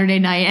on a Saturday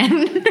night,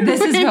 and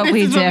this is what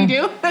we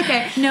do.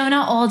 Okay. No,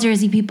 not all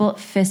Jersey people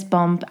fist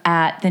bump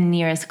at the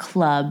nearest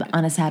club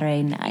on a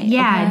Saturday night.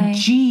 Yeah, okay?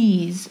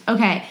 jeez.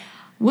 Okay.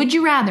 Would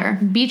you rather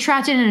be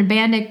trapped in an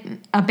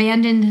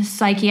abandoned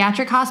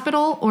psychiatric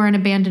hospital or an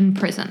abandoned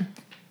prison?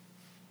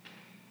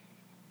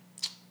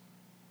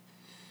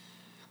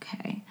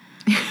 Okay.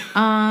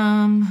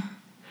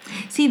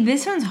 See,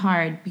 this one's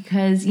hard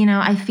because,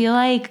 I feel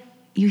like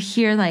you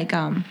hear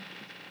you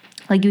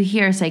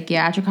hear a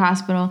psychiatric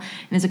hospital and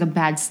there's like a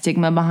bad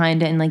stigma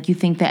behind it and like you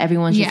think that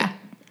everyone's just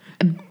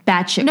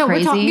batshit no,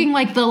 crazy. we're talking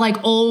like the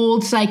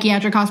old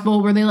psychiatric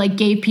hospital where they like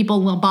gave people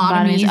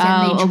lobotomies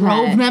and they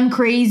drove them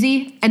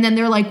crazy. And then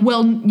they're like,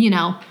 well, Who? you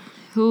know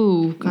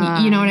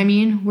what I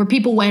mean? Where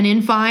people went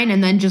in fine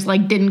and then just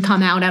like didn't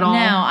come out at all.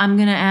 Now, I'm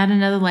going to add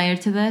another layer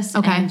to this.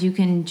 Okay. And you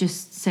can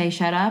just say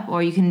shut up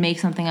or you can make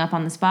something up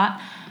on the spot.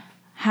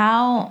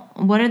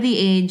 What are the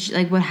age,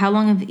 how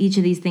long have each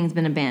of these things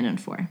been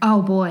abandoned for?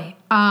 Oh boy.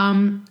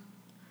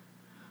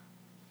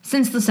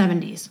 Since the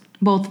 70s.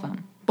 Both of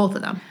them. Both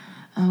of them.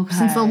 Okay.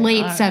 Since the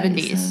late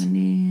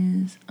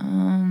 70s.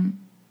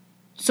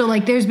 So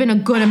there's been a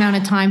good amount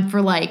of time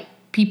for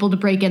people to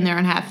break in there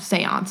and have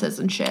seances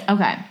and shit.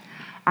 Okay.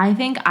 I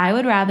think I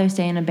would rather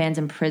stay in an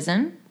abandoned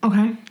prison.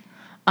 Okay.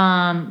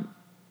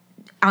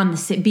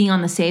 Being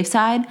on the safe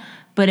side.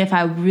 But if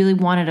I really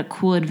wanted a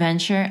cool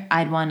adventure,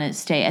 I'd want to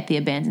stay at the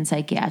abandoned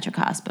psychiatric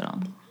hospital.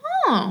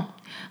 Oh.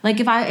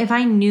 If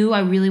I knew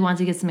I really wanted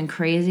to get something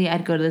crazy,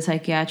 I'd go to the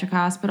psychiatric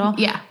hospital.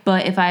 Yeah.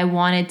 But if I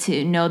wanted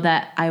to know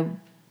that I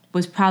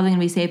was probably going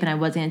to be safe and I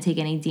wasn't going to take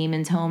any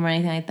demons home or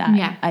anything like that,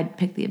 yeah. I'd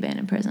pick the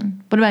abandoned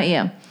prison. What about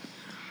you?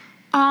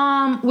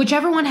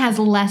 Whichever one has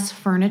less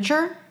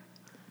furniture.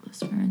 Less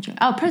furniture.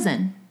 Oh,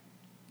 prison.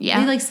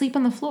 Yeah. You sleep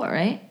on the floor,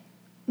 right?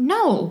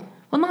 No.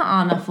 Well, not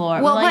on the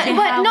floor. Well, like, but they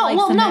have, no, like,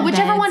 well, no. cement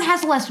Whichever one beds.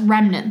 has less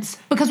remnants,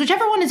 because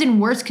whichever one is in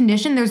worse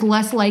condition, there's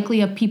less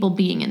likely of people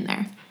being in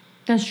there.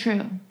 That's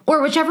true.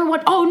 Or whichever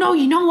one. Oh no,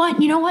 you know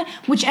what?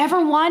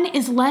 Whichever one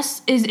is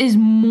less is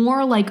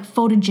more like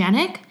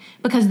photogenic,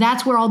 because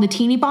that's where all the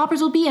teeny boppers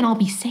will be, and I'll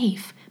be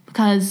safe.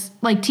 Because,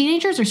 like,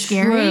 teenagers are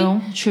scary.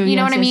 True. You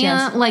know Yes, what I mean?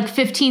 yes. Like,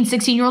 15,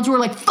 16-year-olds who are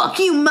like, fuck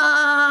you,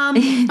 Mom.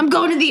 I'm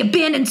going to the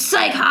abandoned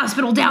psych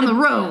hospital down the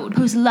road.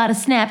 Post a lot of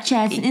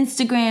Snapchats and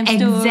Instagram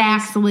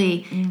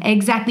stories.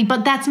 Exactly.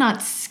 But that's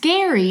not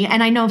scary.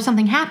 And I know if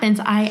something happens,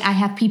 I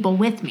have people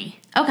with me.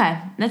 Okay,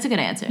 that's a good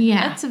answer.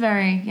 Yeah. It's a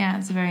very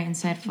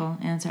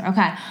insightful answer.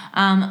 Okay,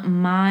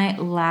 my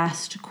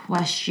last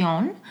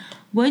question.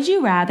 Would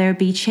you rather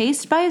be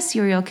chased by a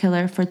serial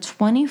killer for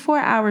 24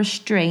 hours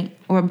straight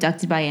or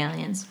abducted by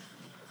aliens?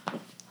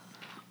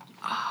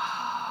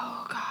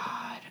 Oh,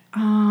 God.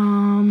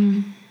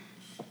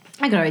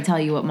 I could already tell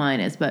you what mine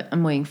is, but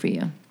I'm waiting for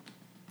you.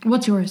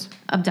 What's yours?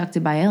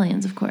 Abducted by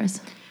aliens, of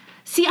course.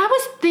 See, I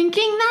was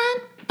thinking that,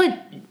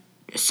 but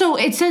so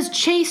it says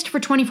chased for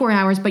 24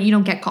 hours, but you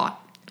don't get caught.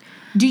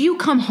 Do you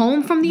come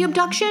home from the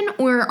abduction,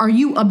 or are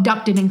you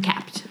abducted and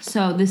kept?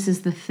 So this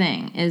is the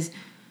thing, is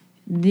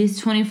these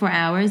 24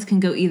 hours can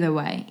go either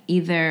way.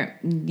 Either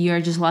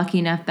you're just lucky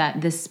enough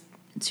that this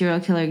serial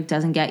killer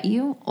doesn't get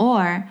you,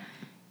 or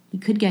he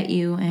could get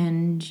you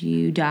and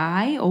you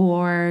die,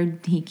 or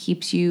he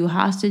keeps you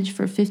hostage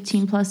for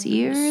 15 plus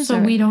years. So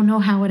or we don't know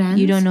how it ends?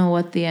 you don't know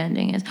what the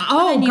ending is.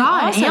 Oh, But then you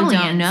God, also aliens.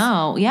 don't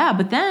know. Yeah,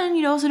 but then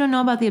you also don't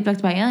know about the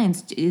abducted by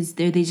aliens. Is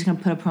they just going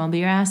to put a probe in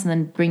your ass and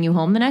then bring you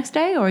home the next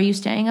day? Or are you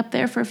staying up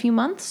there for a few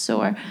months?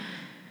 Or At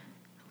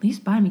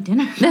least buy me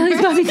dinner.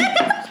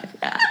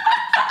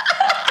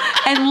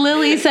 And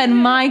Lily said,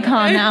 my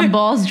con, I'm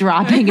balls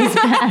dropping is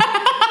bad.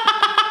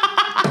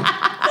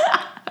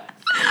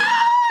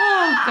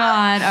 Oh,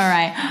 God. All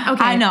right.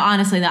 Okay. I know,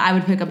 honestly, that I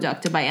would pick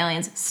abducted by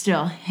aliens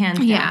still, hands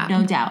down, Yeah.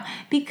 no doubt.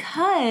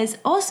 Because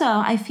also,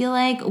 I feel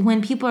like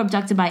when people are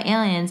abducted by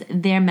aliens,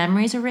 their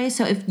memories are erased.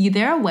 So if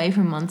they're away for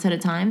months at a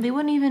time, they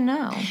wouldn't even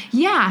know.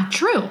 Yeah,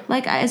 true.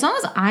 Like, as long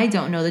as I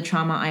don't know the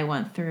trauma I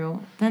went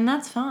through, then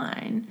that's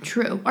fine.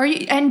 True. Are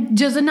you? And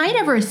does a night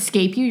ever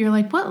escape you? You're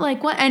like, what?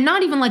 Like what? And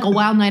not even like a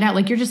wild night out.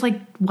 Like you're just like,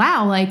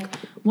 wow. Like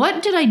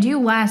what did I do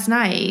last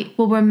night?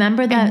 Well,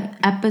 remember that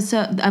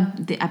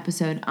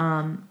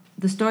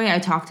the story I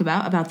talked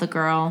about the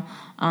girl,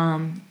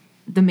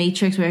 the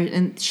Matrix,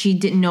 where she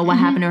didn't know what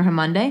happened to her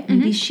Monday?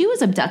 Maybe she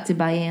was abducted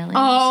by aliens.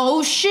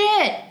 Oh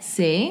shit!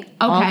 See?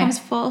 All Okay. comes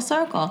full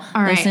circle.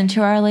 All right. Listen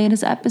to our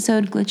latest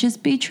episode, Glitches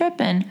Be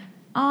Trippin',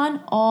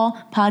 on all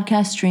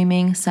podcast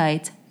streaming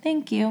sites.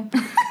 Thank you.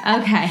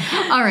 Okay.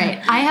 All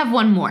right, I have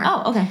one more.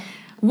 Oh, okay.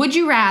 Would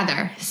you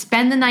rather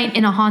spend the night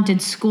in a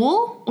haunted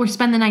school or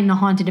spend the night in a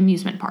haunted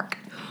amusement park?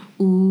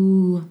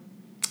 Ooh.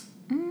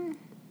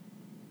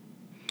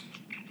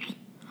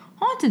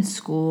 Haunted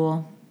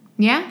school.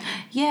 Yeah.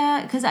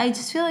 Yeah, because I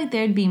just feel like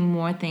there'd be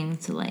more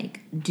things to,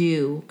 like,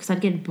 do. Because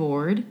I'd get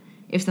bored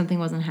if something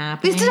wasn't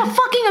happening. This is a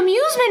fucking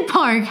amusement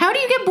park. How do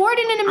you get bored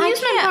in an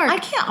amusement park? I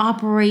can't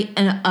operate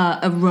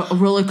a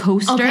roller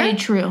coaster. Okay,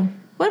 true.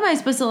 What am I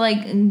supposed to, like,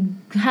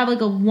 have, like,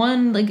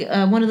 one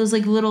of those,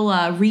 like, little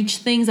reach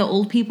things that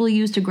old people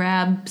use to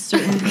grab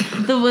certain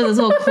those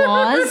little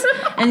claws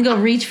and go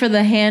reach for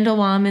the handle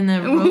while I'm in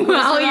the roller coaster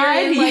While you're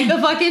ride? in like the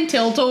fucking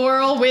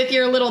tilt-a-whirl with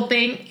your little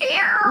thing.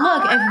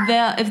 Look,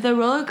 if the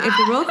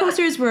roller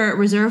coasters were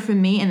reserved for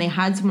me and they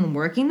had someone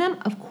working them,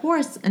 of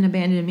course, an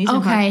abandoned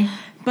amusement Okay. park.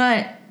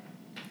 But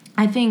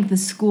I think the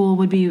school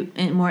would be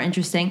more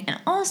interesting, and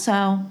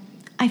also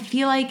I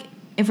feel like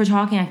if we're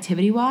talking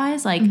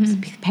activity-wise, like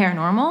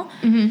paranormal,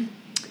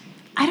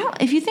 I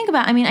don't. If you think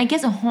about, I mean, I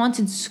guess a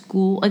haunted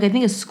school, like I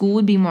think a school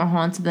would be more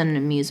haunted than an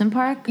amusement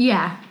park,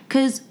 Yeah.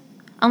 because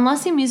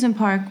unless the amusement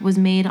park was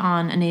made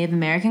on a Native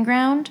American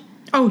ground,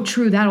 Oh,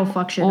 true. That'll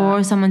fuck shit or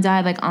up. someone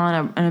died like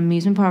on an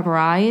amusement park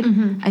ride,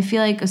 I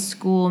feel like a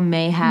school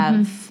may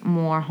have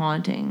more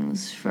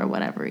hauntings for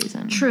whatever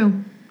reason.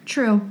 True.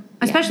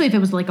 Especially if it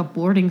was like a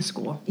boarding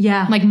school.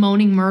 Yeah. Like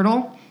Moaning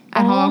Myrtle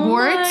at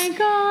Hogwarts. Oh my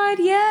God,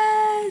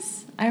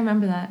 yes. I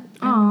remember that.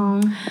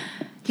 Oh.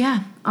 Yeah.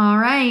 All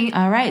right.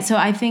 All right. So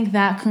I think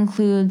that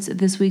concludes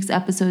this week's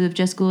episode of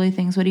Just Ghouly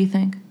Things. What do you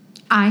think?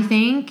 I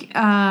think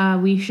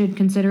we should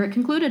consider it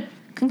concluded.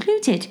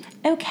 Concluded.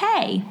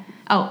 Okay.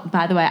 Oh,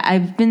 by the way,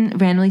 I've been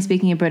randomly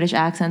speaking in British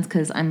accents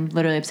because I'm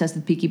literally obsessed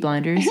with Peaky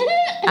Blinders.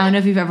 I don't know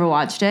if you've ever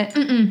watched it,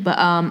 but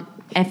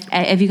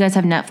if you guys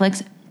have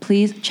Netflix,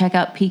 please check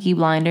out Peaky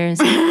Blinders.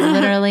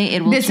 Literally,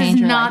 it will This change is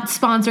your not life.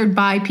 sponsored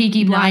by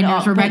Peaky Not at Blinders. all,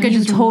 but Rebecca you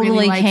just totally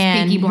really likes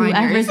can. Peaky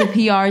Blinders. Whoever's the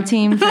PR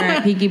team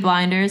for Peaky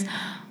Blinders,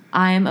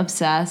 I am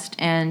obsessed,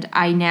 and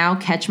I now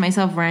catch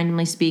myself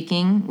randomly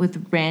speaking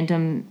with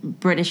random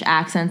British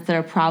accents that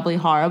are probably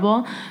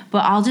horrible, but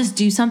I'll just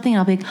do something and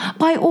I'll be like,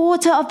 by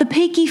order of the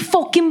Peaky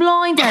fucking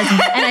Blinders,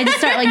 and I just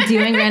start like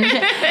doing random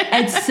shit.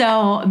 It's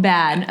so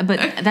bad, but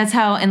that's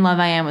how in love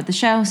I am with the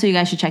show, so you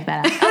guys should check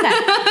that out. Okay.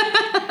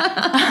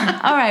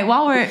 All right,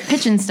 while we're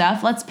pitching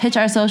stuff, let's pitch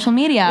our social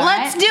media.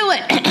 Let's do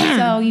it.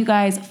 So you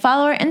guys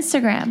follow our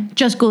Instagram,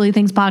 Just Ghouly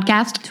Things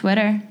Podcast,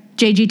 Twitter,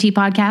 JGT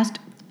Podcast,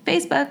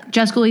 Facebook,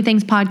 Just Ghouly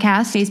Things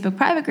Podcast, Facebook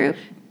private group.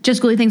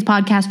 Just Ghouly Things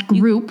Podcast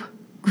group,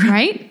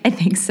 right? I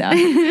think so.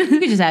 You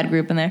could just add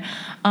group in there.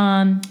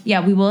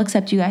 Yeah, we will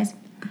accept you guys.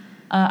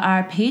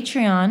 Our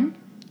Patreon,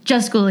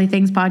 Just Ghouly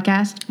Things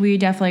Podcast. we're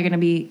definitely going to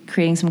be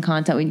creating some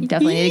content. We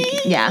definitely need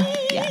to, yeah.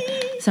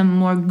 Some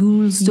more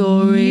ghoul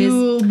stories.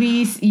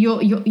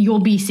 You'll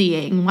be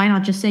seeing. Why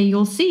not just say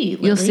you'll see?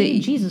 Lily? You'll see.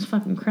 Jesus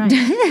fucking Christ.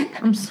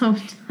 I'm so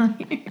tired.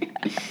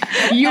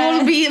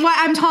 You'll be. Well,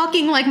 I'm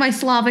talking like my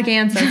Slavic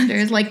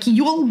ancestors. Like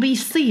you'll be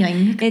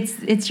seeing.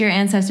 It's your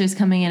ancestors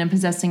coming in and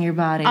possessing your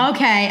body.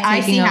 Okay, I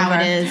see Taking how over.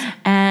 it is.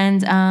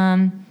 And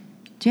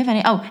do you have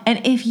any? Oh,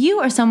 and if you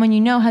or someone you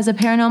know has a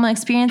paranormal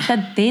experience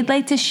that they'd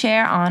like to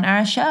share on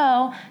our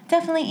show,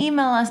 definitely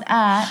email us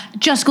at.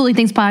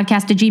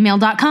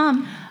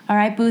 JustGhoulyThingsPodcast@gmail.com. All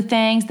right, Boo,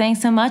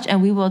 thanks so much,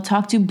 and we will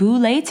talk to Boo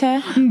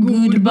later.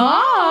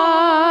 Goodbye.